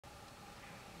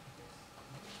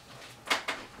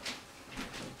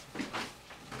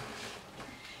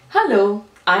Hello,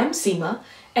 I'm Seema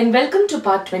and welcome to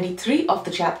part 23 of the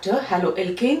chapter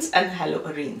Haloalkanes and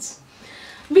Haloarenes.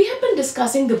 We have been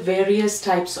discussing the various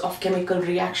types of chemical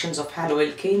reactions of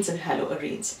haloalkanes and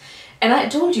haloarenes, and I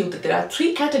told you that there are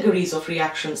three categories of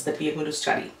reactions that we are going to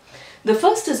study. The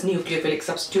first is nucleophilic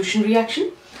substitution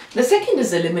reaction, the second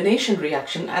is elimination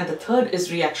reaction, and the third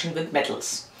is reaction with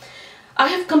metals. I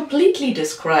have completely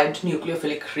described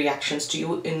nucleophilic reactions to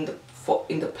you in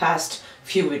the past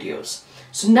few videos.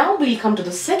 So now we'll come to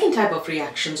the second type of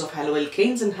reactions of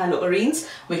haloalkanes and haloarenes,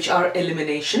 which are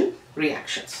elimination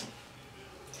reactions.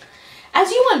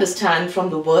 As you understand from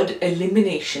the word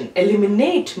elimination,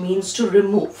 eliminate means to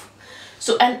remove.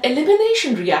 So an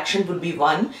elimination reaction would be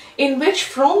one in which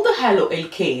from the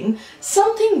haloalkane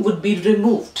something would be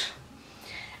removed.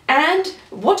 And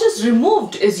what is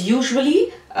removed is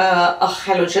usually a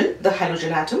halogen, the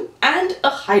halogen atom, and a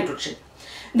hydrogen.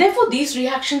 Therefore, these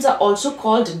reactions are also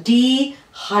called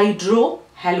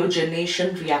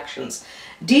dehydrohalogenation reactions.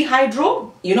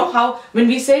 Dehydro, you know how when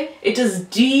we say it is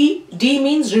D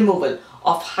means removal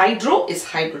of hydro is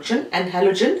hydrogen and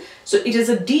halogen. So it is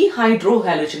a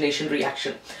dehydrohalogenation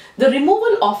reaction. The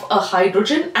removal of a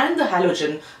hydrogen and the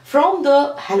halogen from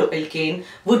the haloalkane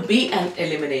would be an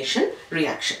elimination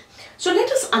reaction. So let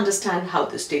us understand how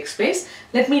this takes place.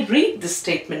 Let me read this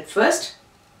statement first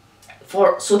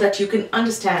so that you can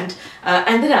understand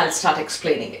and then I'll start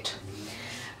explaining it.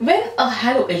 When a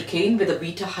haloalkane with a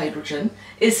beta hydrogen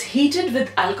is heated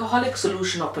with alcoholic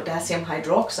solution of potassium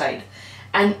hydroxide,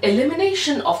 an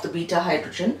elimination of the beta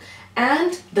hydrogen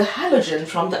and the halogen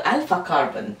from the alpha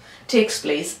carbon takes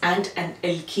place and an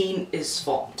alkene is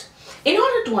formed. In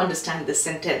order to understand this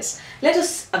sentence, let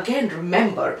us again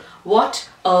remember what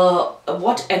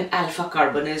an alpha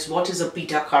carbon is, what is a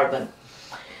beta carbon.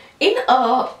 In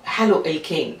a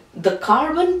haloalkane, the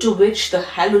carbon to which the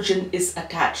halogen is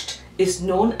attached is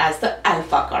known as the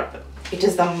alpha carbon. It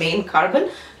is the main carbon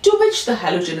to which the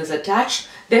halogen is attached.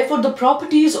 Therefore, the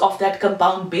properties of that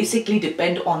compound basically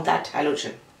depend on that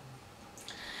halogen.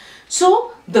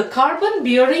 So, the carbon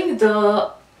bearing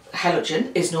the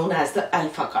halogen is known as the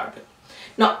alpha carbon.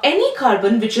 Now, any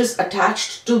carbon which is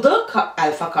attached to the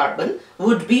alpha carbon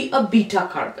would be a beta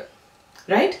carbon.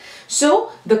 Right?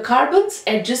 So, the carbons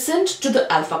adjacent to the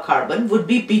alpha carbon would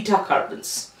be beta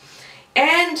carbons.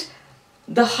 And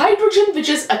the hydrogen which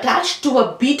is attached to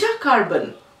a beta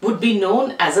carbon would be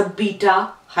known as a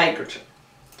beta hydrogen.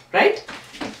 Right?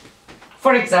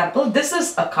 For example, this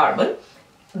is a carbon.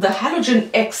 The halogen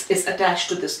X is attached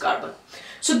to this carbon.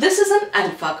 So, this is an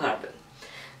alpha carbon.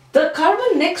 The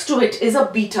carbon next to it is a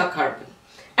beta carbon.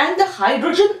 And the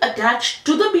hydrogen attached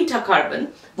to the beta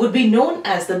carbon would be known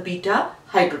as the beta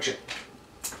hydrogen.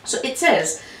 So it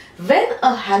says when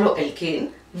a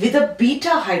haloalkane with a beta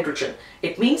hydrogen,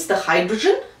 it means the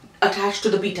hydrogen attached to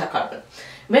the beta carbon.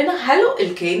 When a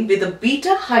haloalkane with a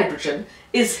beta hydrogen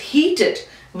is heated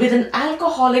with an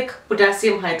alcoholic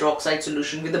potassium hydroxide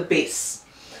solution with a base.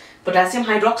 Potassium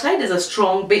hydroxide is a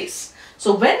strong base.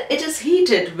 So when it is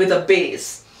heated with a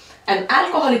base, an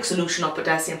alcoholic solution of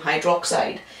potassium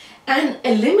hydroxide, an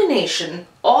elimination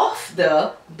of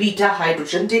the beta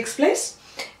hydrogen takes place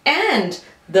and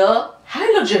the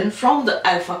halogen from the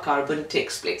alpha carbon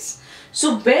takes place.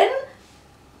 So when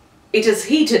it is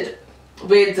heated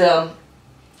with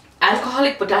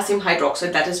alcoholic potassium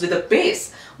hydroxide, that is with a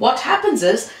base, what happens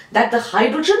is that the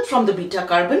hydrogen from the beta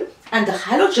carbon and the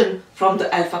halogen from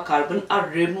the alpha carbon are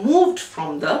removed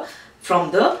from the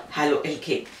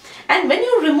haloalkane. And when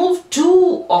you remove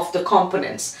two of the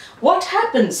components, what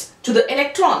happens to the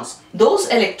electrons? Those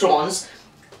electrons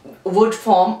would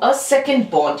form a second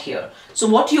bond here. So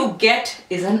what you get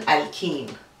is an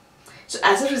alkene. So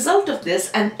as a result of this,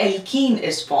 an alkene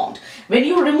is formed. When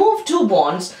you remove two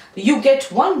bonds, you get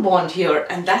one bond here,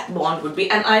 and that bond would be,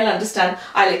 and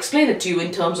I'll explain it to you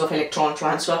in terms of electron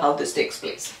transfer, how this takes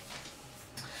place.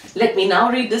 Let me now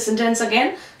read this sentence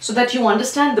again so that you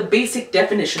understand the basic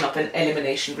definition of an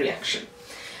elimination reaction.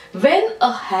 When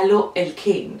a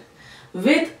haloalkane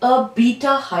with a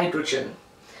beta hydrogen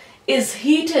is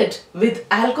heated with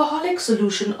alcoholic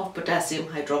solution of potassium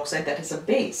hydroxide, that is a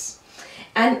base,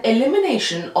 an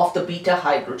elimination of the beta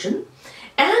hydrogen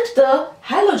and the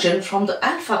halogen from the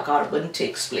alpha carbon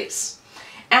takes place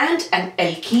and an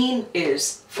alkene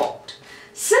is formed.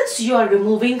 Since you are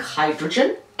removing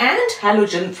hydrogen and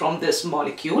halogen from this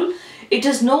molecule, it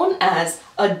is known as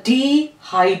a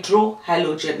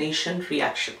dehydrohalogenation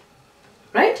reaction.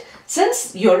 Right?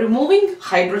 Since you're removing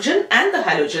hydrogen and the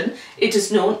halogen, it is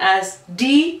known as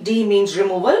D means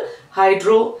removal,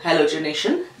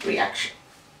 hydrohalogenation reaction.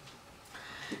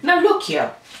 Now look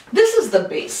here, this is the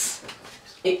base.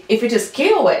 If it is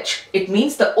KOH, it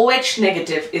means the OH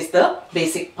negative is the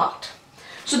basic part.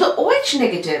 So the OH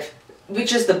negative,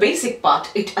 which is the basic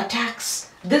part, it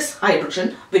attacks this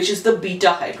hydrogen, which is the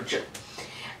beta hydrogen.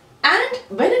 And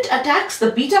when it attacks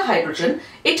the beta hydrogen,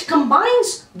 it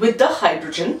combines with the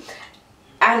hydrogen.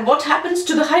 And what happens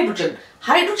to the hydrogen?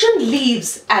 Hydrogen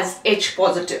leaves as H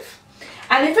positive.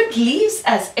 And if it leaves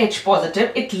as H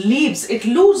positive, it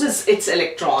loses its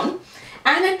electron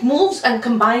and it moves and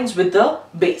combines with the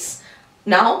base.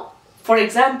 Now, for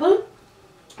example,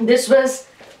 this was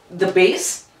the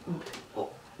base,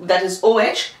 that is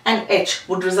OH, and H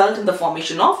would result in the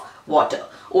formation of water.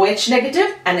 OH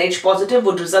negative and H positive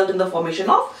would result in the formation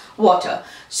of water.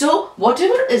 So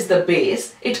whatever is the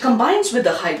base, it combines with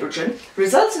the hydrogen,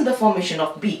 results in the formation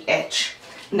of BH.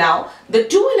 Now the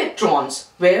two electrons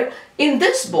were in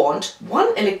this bond,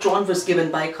 one electron was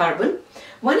given by carbon,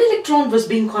 one electron was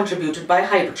being contributed by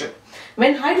hydrogen.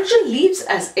 When hydrogen leaves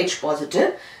as H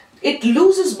positive, it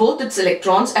loses both its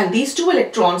electrons, and these two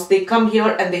electrons, they come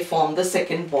here and they form the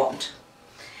second bond.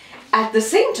 At the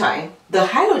same time, the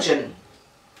halogen,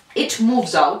 it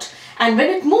moves out, and when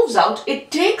it moves out,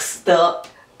 it takes the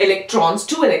electrons,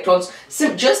 two electrons,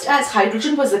 just as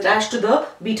hydrogen was attached to the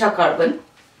beta carbon,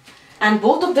 and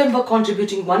both of them were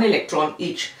contributing one electron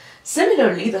each.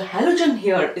 Similarly, the halogen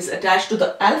here is attached to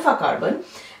the alpha carbon,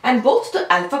 and both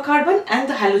the alpha carbon and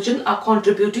the halogen are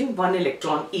contributing one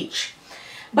electron each.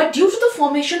 But due to the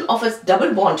formation of a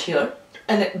double bond here,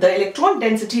 and the electron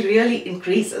density really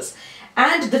increases,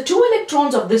 and the two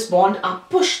electrons of this bond are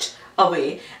pushed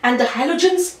away, and the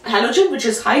halogen, which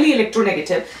is highly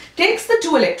electronegative, takes the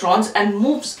two electrons and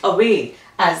moves away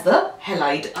as the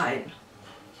halide ion.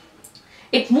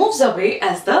 It moves away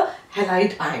as the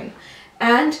halide ion,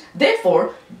 and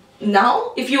therefore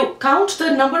now if you count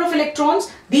the number of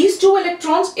electrons, these two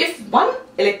electrons, if one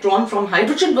electron from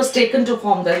hydrogen was taken to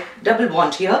form the double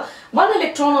bond here, one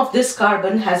electron of this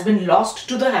carbon has been lost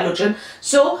to the halogen.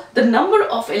 So the number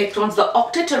of electrons, the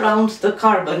octet around the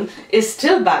carbon is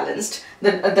still balanced.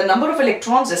 The number of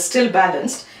electrons is still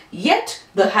balanced, yet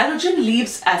the halogen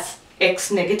leaves as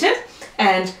X negative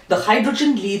and the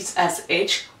hydrogen leaves as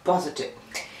H positive.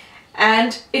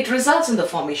 And it results in the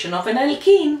formation of an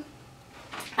alkene.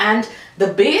 And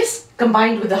the base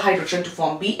combined with the hydrogen to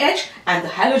form BH, and the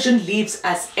halogen leaves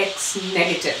as X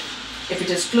negative. If it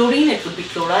is chlorine, it would be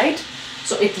chloride,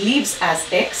 so it leaves as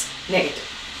X negative.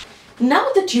 Now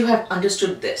that you have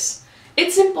understood this,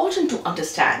 it's important to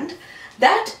understand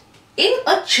that in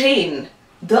a chain,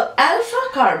 the alpha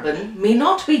carbon may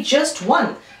not be just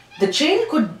one. The chain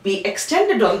could be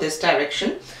extended on this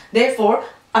direction. Therefore,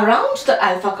 around the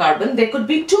alpha carbon, there could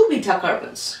be two beta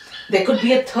carbons. There could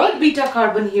be a third beta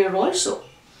carbon here also.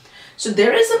 So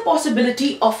there is a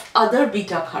possibility of other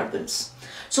beta carbons.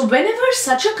 So whenever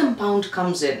such a compound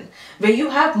comes in, where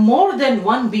you have more than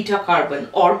one beta carbon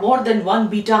or more than one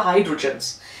beta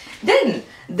hydrogens, then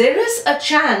there is a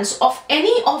chance of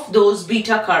any of those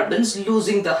beta carbons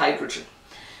losing the hydrogen.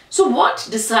 So what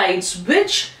decides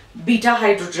which beta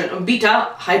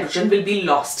hydrogen will be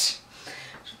lost?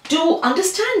 To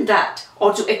understand that,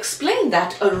 or to explain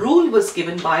that, a rule was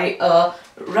given by a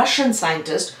Russian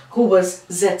scientist who was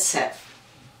Zaitsev.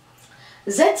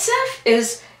 Zaitsev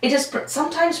is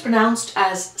sometimes pronounced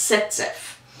as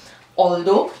Setsev,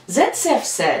 although Zaitsev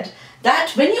said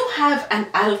that when you have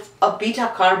a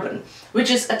beta carbon which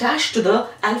is attached to the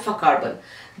alpha carbon,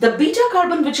 the beta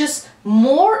carbon which is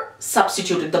more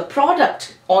substituted, the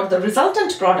product or the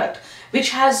resultant product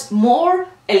which has more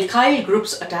alkyl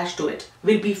groups attached to it,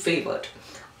 will be favored.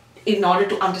 In order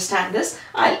to understand this,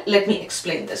 let me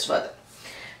explain this further.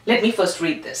 Let me first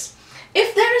read this.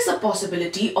 If there is a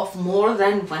possibility of more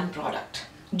than one product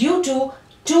due to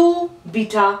two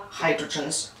beta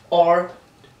hydrogens or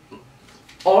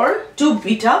two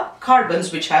beta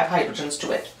carbons which have hydrogens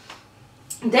to it,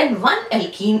 then one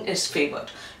alkene is favored.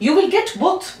 You will get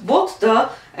both the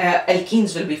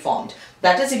alkenes will be formed.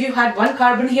 That is, if you had one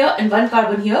carbon here and one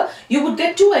carbon here, you would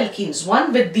get two alkenes,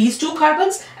 one with these two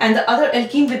carbons and the other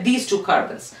alkene with these two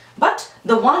carbons. But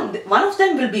one of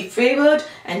them will be favored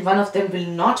and one of them will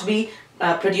not be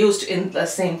produced in the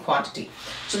same quantity.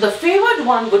 So the favored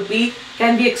one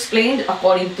can be explained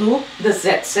according to the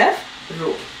Zaitsev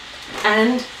rule.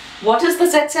 And what is the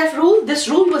Zaitsev rule? This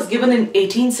rule was given in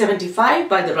 1875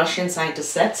 by the Russian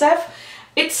scientist Zaitsev.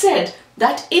 It said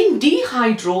that in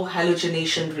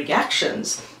dehydrohalogenation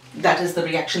reactions, that is the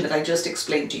reaction that I just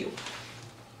explained to you,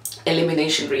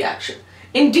 elimination reaction.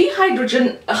 In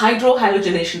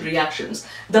dehydrohalogenation reactions,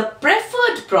 the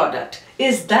preferred product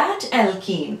is that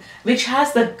alkene which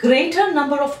has the greater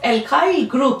number of alkyl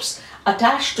groups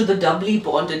attached to the doubly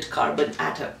bonded carbon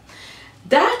atom.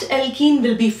 that alkene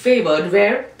will be favored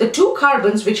where the two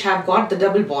carbons which have got the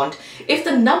double bond, if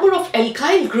the number of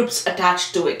alkyl groups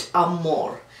attached to it are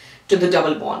more to the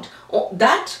double bond,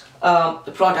 that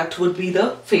product would be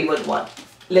the favored one.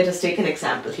 Let us take an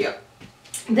example here.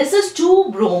 This is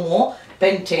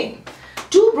 2-bromopentane.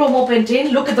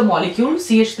 2-bromopentane, look at the molecule,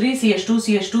 CH3, CH2,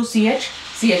 CH2, CH,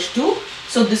 CH2.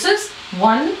 So this is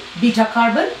one beta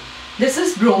carbon, this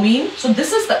is bromine, so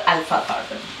this is the alpha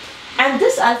carbon. And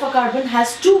this alpha carbon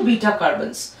has two beta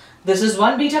carbons. This is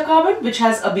one beta carbon which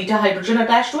has a beta hydrogen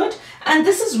attached to it, and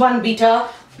this is one beta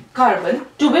carbon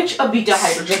to which a beta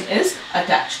hydrogen is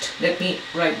attached. Let me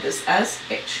write this as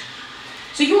H.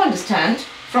 So you understand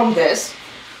from this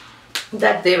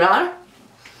that there are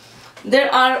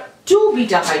two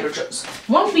beta hydrogens.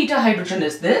 One beta hydrogen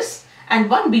is this and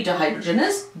one beta hydrogen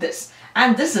is this.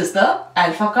 And this is the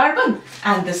alpha carbon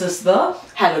and this is the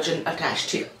halogen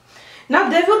attached here. Now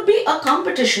there would be a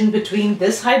competition between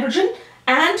this hydrogen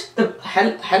and the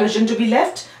halogen to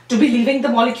be leaving the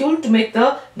molecule to make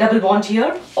the double bond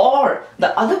here, or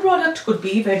the other product could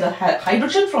be where the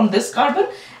hydrogen from this carbon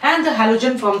and the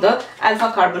halogen from the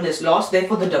alpha carbon is lost,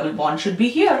 therefore the double bond should be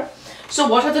here. So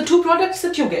what are the two products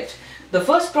that you get? The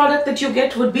first product that you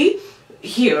get would be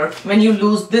here when you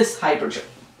lose this hydrogen.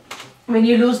 When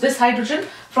you lose this hydrogen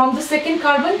from the second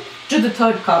carbon to the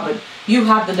third carbon, you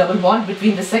have the double bond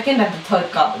between the second and the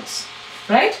third carbons,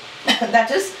 right?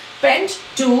 That is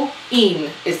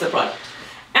pent-2-ene is the product.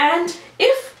 And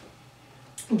if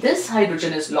this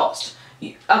hydrogen is lost,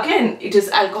 again it is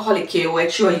alcoholic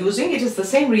KOH you are using, it is the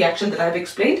same reaction that I have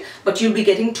explained, but you'll be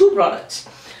getting two products.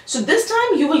 So this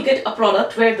time you will get a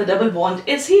product where the double bond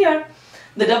is here.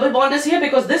 The double bond is here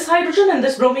because this hydrogen and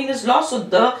this bromine is lost, so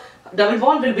the double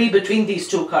bond will be between these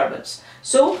two carbons.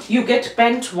 So you get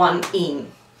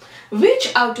pent-1-ene.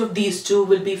 Which out of these two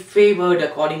will be favored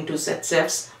according to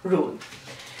Zetseff's rule?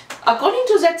 According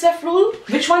to Zetseff's rule,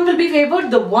 which one will be favored?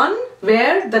 The one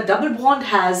where the double bond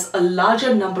has a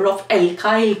larger number of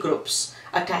alkyl groups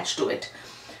attached to it.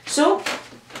 So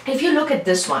if you look at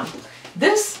this one,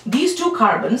 these two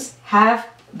carbons have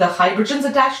the hydrogens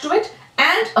attached to it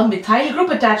and a methyl group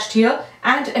attached here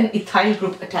and an ethyl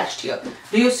group attached here.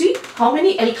 Do you see how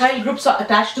many alkyl groups are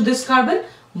attached to this carbon?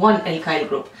 One alkyl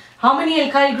group. How many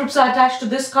alkyl groups are attached to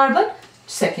this carbon?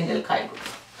 Second alkyl group.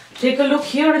 Take a look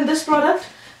here in this product.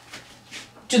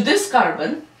 To this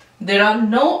carbon, there are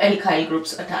no alkyl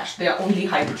groups attached. They are only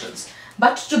hydrogens.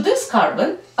 But to this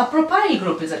carbon, a propyl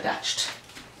group is attached,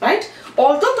 right?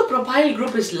 Although the propyl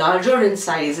group is larger in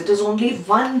size, it is only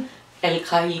one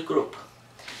alkyl group.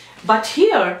 But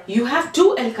here you have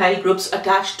two alkyl groups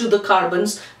attached to the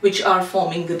carbons which are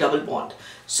forming the double bond.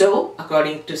 So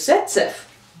according to Zetseff,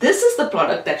 this is the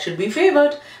product that should be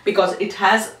favored because it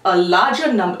has a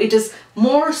larger number, it is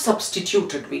more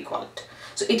substituted, we call it.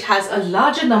 So it has a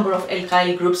larger number of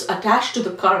alkyl groups attached to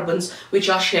the carbons which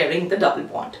are sharing the double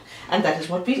bond. And that is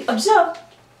what we observe.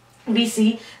 We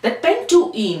see that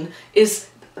pent-2-ene is,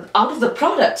 out of the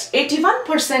products,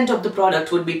 81% of the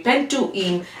product would be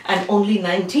pent-2-ene and only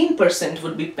 19%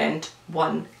 would be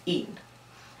pent-1-ene,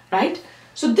 right?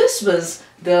 So this was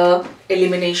the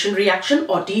elimination reaction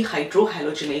or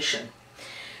dehydrohalogenation.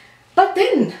 But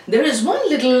then there is one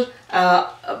little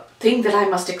thing that I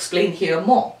must explain here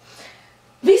more.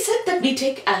 We said that we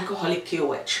take alcoholic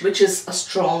KOH, which is a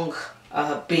strong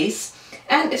base,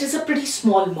 and it is a pretty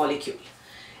small molecule.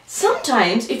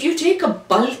 Sometimes if you take a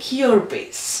bulkier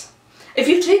base, if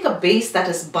you take a base that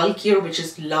is bulkier, which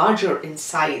is larger in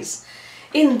size,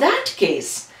 in that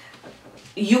case,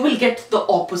 you will get the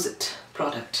opposite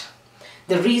product.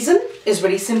 The reason is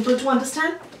very simple to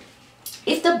understand.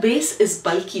 If the base is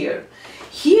bulkier,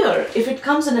 here, if it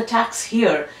comes and attacks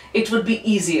here, it would be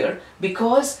easier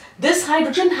because this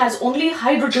hydrogen has only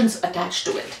hydrogens attached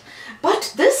to it.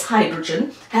 But this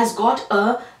hydrogen has got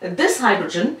this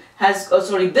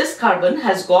carbon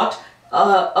has got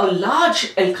a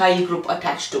large alkyl group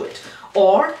attached to it.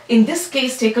 Or in this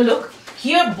case, take a look,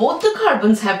 here both the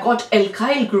carbons have got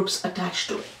alkyl groups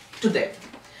attached to them.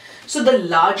 So the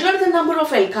larger the number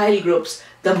of alkyl groups,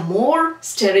 the more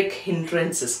steric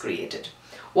hindrance is created.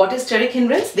 What is steric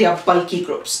hindrance? They are bulky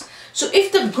groups. So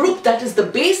if the group, that is the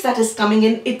base that is coming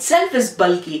in itself, is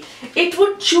bulky, it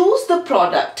would choose the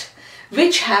product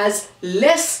which has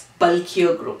less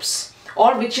bulkier groups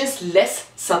or which is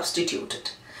less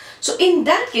substituted. So in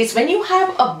that case, when you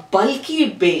have a bulky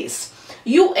base,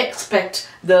 you expect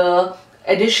the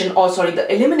addition, or sorry,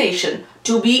 the elimination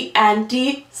to be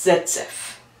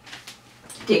anti-Zetsef.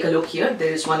 Take a look here.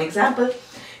 There is one example.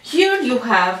 Here you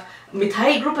have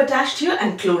methyl group attached here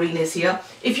and chlorine is here.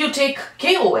 If you take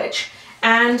KOH,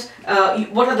 and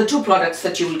what are the two products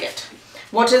that you will get?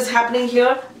 what is happening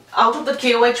here? Out of the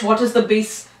KOH, what is the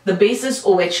base? The base is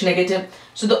OH negative.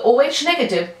 So the OH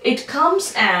negative, it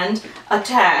comes and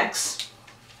attacks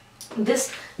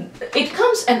this. It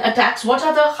comes and attacks what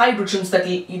are the hydrogens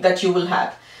that you will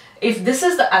have. If this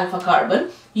is the alpha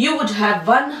carbon, you would have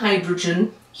one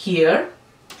hydrogen here,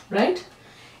 right?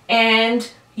 And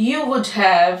you would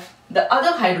have the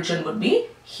other hydrogen would be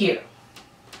here.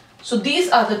 So these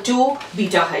are the two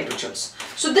beta hydrogens.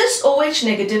 So this OH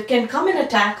negative can come and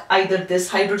attack either this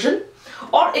hydrogen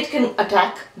or it can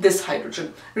attack this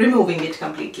hydrogen, removing it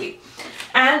completely.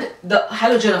 And the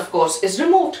halogen, of course, is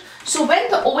removed. So when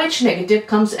the OH negative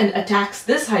comes and attacks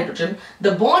this hydrogen,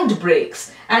 the bond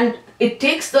breaks and it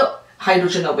takes the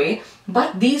hydrogen away,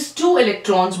 but these two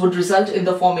electrons would result in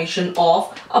the formation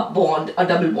of a bond, a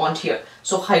double bond here.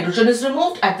 So hydrogen is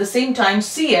removed, at the same time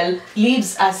Cl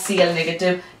leaves as Cl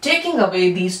negative, taking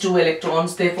away these two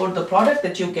electrons. Therefore the product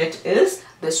that you get is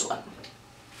this one.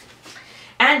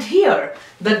 And here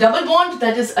the double bond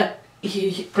that is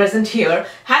present here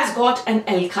has got an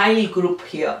alkyl group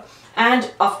here,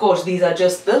 and of course these are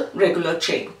just the regular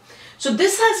chain. So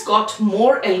this has got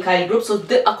more alkyl groups. So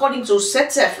according to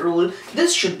Sets-F rule,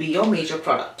 this should be your major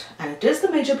product, and it is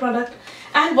the major product.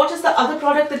 And what is the other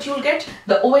product that you'll get?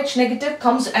 The OH negative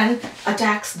comes and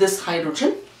attacks this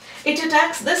hydrogen. It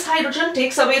attacks this hydrogen,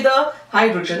 takes away the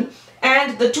hydrogen,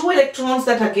 and the two electrons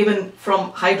that are given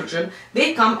from hydrogen,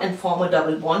 they come and form a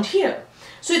double bond here.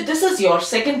 So this is your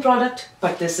second product,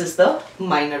 but this is the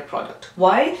minor product.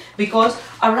 Why? Because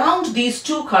around these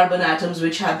two carbon atoms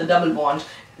which have the double bond,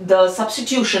 the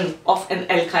substitution of an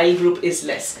alkyl group is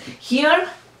less. Here,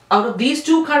 out of these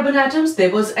two carbon atoms, there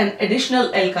was an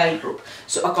additional alkyl group.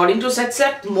 So according to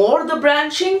Sets-F, more the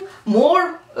branching,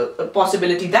 more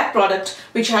possibility that product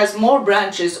which has more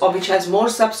branches or which has more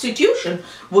substitution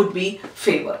would be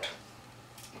favored.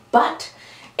 But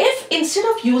if instead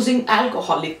of using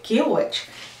alcoholic KOH,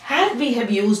 we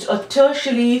have used a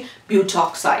tertiary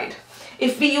butoxide.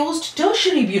 If we used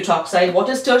tertiary butoxide, what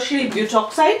is tertiary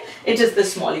butoxide? It is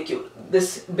this molecule,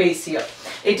 this base here.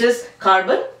 It is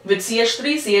carbon with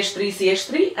CH3, CH3,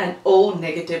 CH3 and O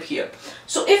negative here.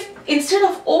 So if instead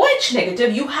of OH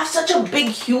negative, you have such a big,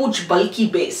 huge, bulky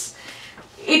base,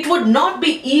 it would not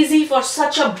be easy for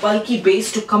such a bulky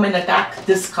base to come and attack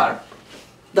this carbon,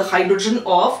 the hydrogen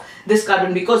of this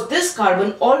carbon, because this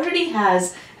carbon already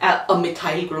has a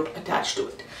methyl group attached to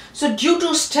it. So due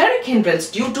to steric hindrance,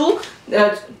 due to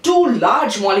two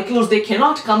large molecules, they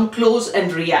cannot come close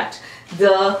and react.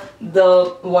 The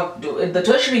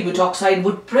tertiary butoxide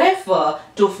would prefer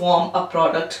to form a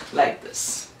product like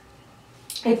this.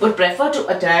 It would prefer to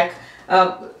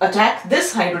attack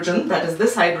this hydrogen, that is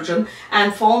this hydrogen,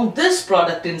 and form this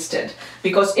product instead.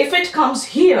 Because if it comes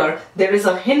here, there is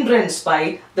a hindrance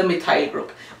by the methyl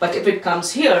group. But if it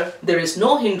comes here, there is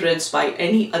no hindrance by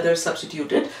any other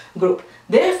substituted group.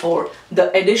 Therefore, the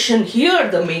addition here,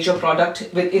 the major product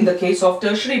in the case of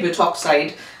tertiary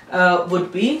butoxide,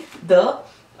 would be the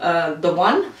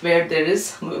one where there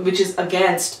is, which is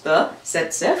against the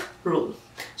Sets-F rule.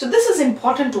 So this is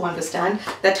important to understand,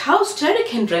 that how steric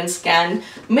hindrance can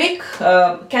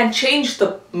change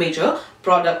the major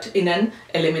product in an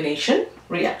elimination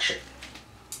reaction.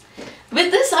 With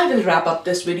this, I will wrap up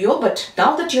this video, but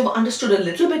now that you've understood a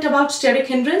little bit about steric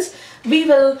hindrance, we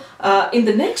will, in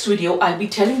the next video, I'll be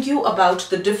telling you about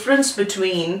the difference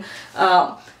between,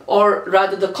 or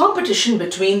rather the competition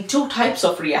between two types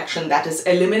of reaction, that is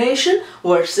elimination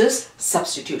versus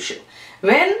substitution.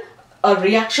 When a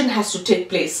reaction has to take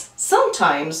place,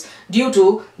 sometimes due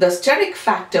to the steric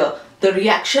factor, the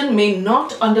reaction may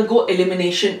not undergo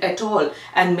elimination at all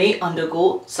and may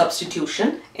undergo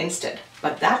substitution instead.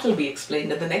 But that will be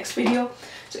explained in the next video.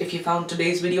 So if you found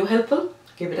today's video helpful,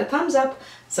 give it a thumbs up,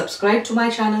 subscribe to my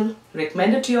channel,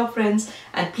 recommend it to your friends,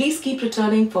 and please keep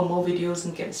returning for more videos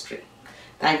in chemistry.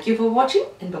 Thank you for watching,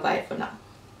 and bye-bye for now.